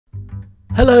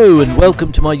Hello and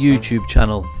welcome to my YouTube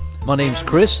channel. My name's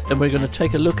Chris and we're going to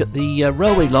take a look at the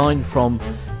railway line from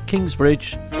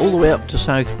Kingsbridge all the way up to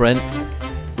South Brent,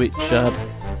 which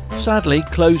sadly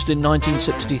closed in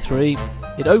 1963.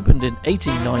 It opened in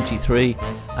 1893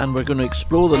 and we're going to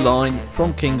explore the line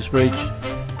from Kingsbridge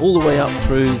all the way up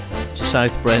through to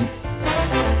South Brent.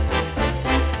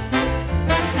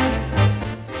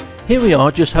 Here we are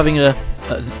just having a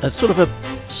sort of a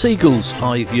seagull's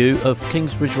eye view of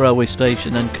Kingsbridge Railway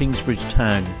Station and Kingsbridge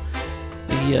Town.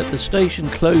 The station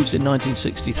closed in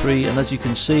 1963 and as you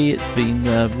can see it's been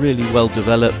really well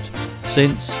developed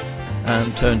since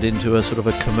and turned into a sort of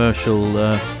a commercial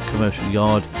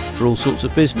yard for all sorts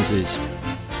of businesses.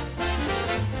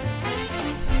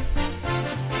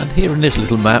 And here in this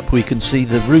little map we can see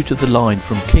the route of the line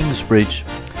from Kingsbridge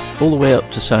all the way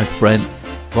up to South Brent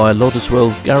via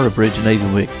Loddiswell, Bridge and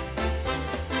Avonwick.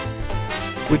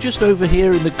 We're just over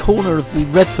here in the corner of the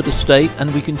Redford estate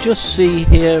and we can just see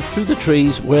here through the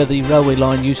trees where the railway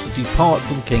line used to depart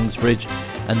from Kingsbridge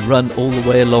and run all the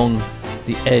way along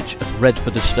the edge of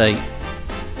Redford estate.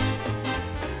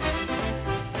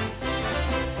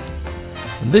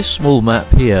 And this small map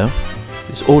here,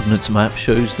 this ordnance map,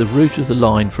 shows the route of the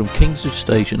line from Kingsbridge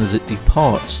Station as it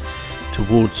departs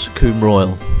towards Coombe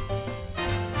Royal.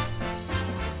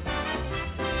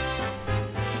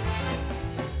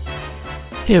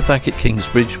 Here back at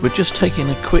Kingsbridge we're just taking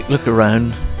a quick look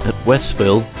around at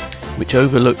Westville, which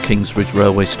overlooked Kingsbridge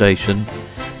Railway Station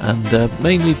and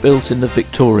mainly built in the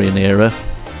Victorian era.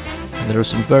 And there are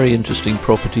some very interesting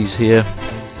properties here,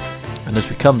 and as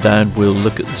we come down we'll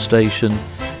look at the station,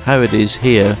 how it is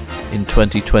here in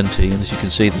 2020, and as you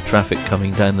can see the traffic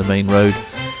coming down the main road.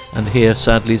 And here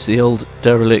sadly is the old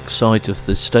derelict site of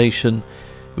the station,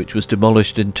 which was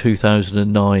demolished in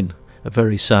 2009, a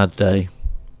very sad day.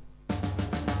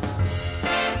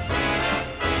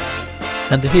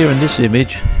 And here in this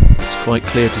image it's quite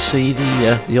clear to see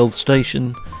the old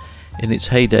station in its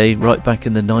heyday right back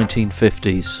in the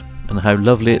 1950s, and how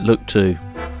lovely it looked too.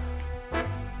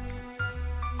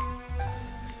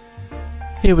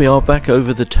 Here we are back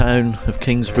over the town of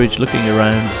Kingsbridge looking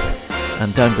around,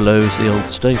 and down below is the old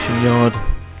station yard.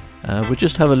 We'll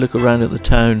just have a look around at the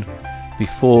town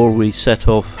before we set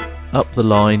off up the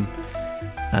line,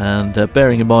 and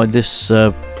bearing in mind this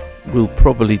will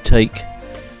probably take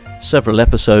several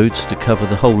episodes to cover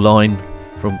the whole line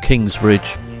from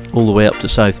Kingsbridge all the way up to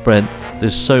South Brent.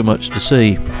 There's so much to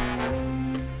see.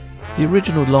 The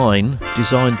original line,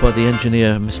 designed by the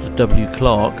engineer Mr. W.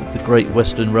 Clark of the Great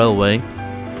Western Railway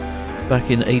back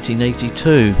in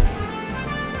 1882.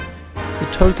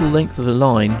 The total length of the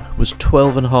line was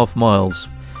 12.5 miles.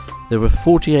 There were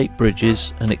 48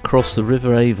 bridges and it crossed the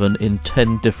River Avon in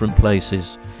 10 different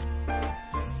places.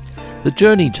 The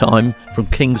journey time from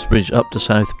Kingsbridge up to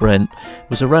South Brent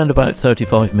was around about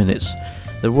 35 minutes.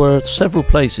 There were several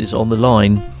places on the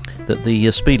line that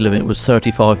the speed limit was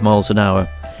 35 miles an hour,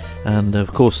 and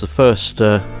of course the first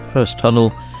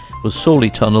tunnel was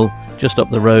Sorley Tunnel just up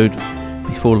the road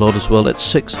before Loddiswell at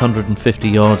 650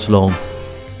 yards long.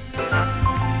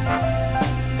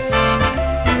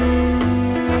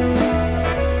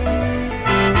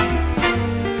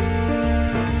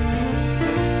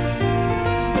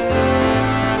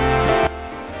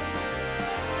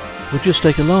 We'll just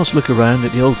take a last look around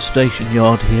at the old station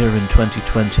yard here in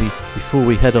 2020 before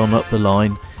we head on up the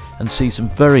line and see some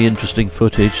very interesting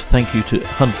footage. Thank you to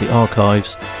Huntley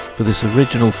Archives for this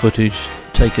original footage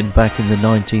taken back in the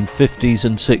 1950s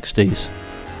and 60s.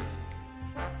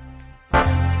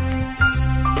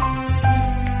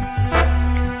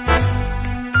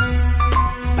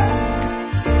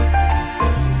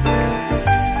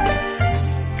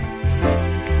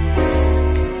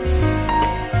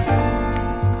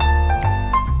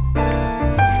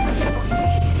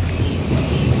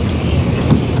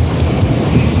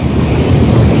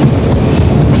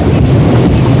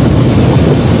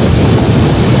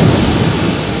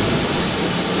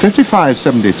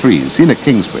 .5573 seen at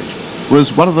Kingsbridge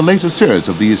was one of the later series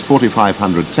of these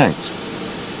 4500 tanks.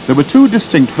 There were two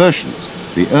distinct versions,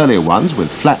 the earlier ones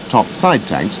with flat-topped side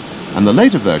tanks and the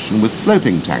later version with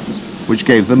sloping tanks, which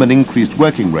gave them an increased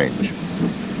working range.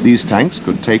 These tanks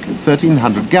could take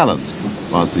 1,300 gallons,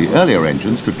 whilst the earlier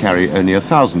engines could carry only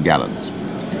 1,000 gallons.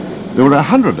 There were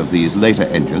 100 of these later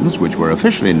engines which were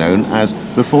officially known as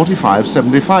the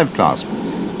 4575 class,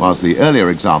 whilst the earlier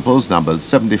examples numbered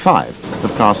 75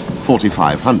 of class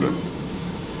 4500.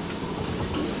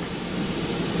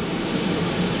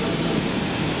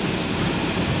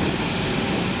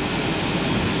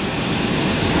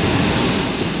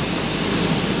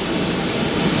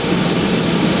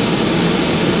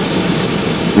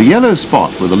 The yellow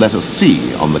spot with the letter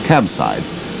C on the cab side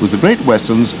was the Great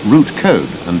Western's route code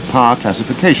and power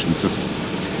classification system.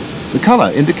 The colour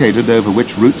indicated over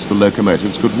which routes the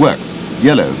locomotives could work,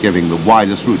 yellow giving the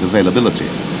widest route availability,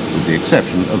 with the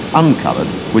exception of uncoloured,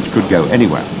 which could go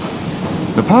anywhere.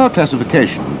 The power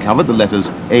classification covered the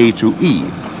letters A to E,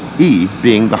 E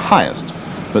being the highest,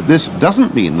 but this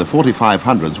doesn't mean the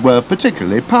 4500s were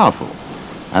particularly powerful,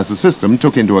 as the system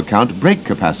took into account brake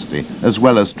capacity as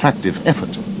well as tractive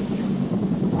effort.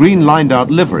 Green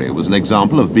lined-out livery was an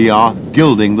example of BR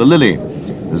gilding the lily,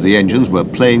 as the engines were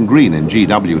plain green in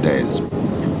GW days.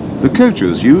 The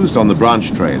coaches used on the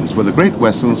branch trains were the Great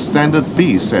Western's standard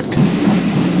B set.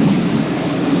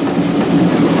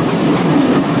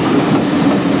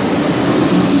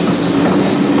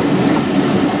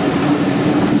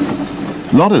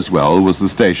 Loddiswell was the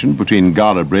station between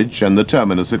Gala Bridge and the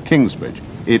terminus at Kingsbridge.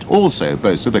 It also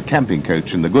boasted a camping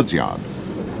coach in the goods yard.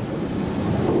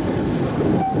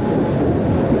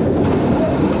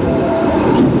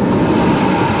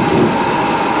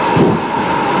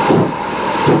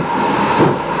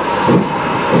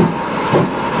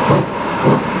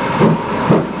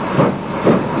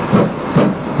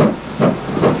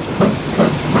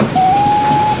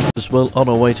 Well, on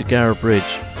our way to Gala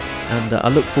Bridge, and I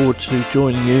look forward to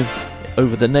joining you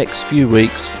over the next few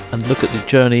weeks and look at the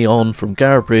journey on from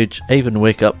Gala Bridge,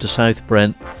 Avonwick up to South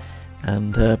Brent,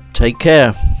 and take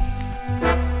care.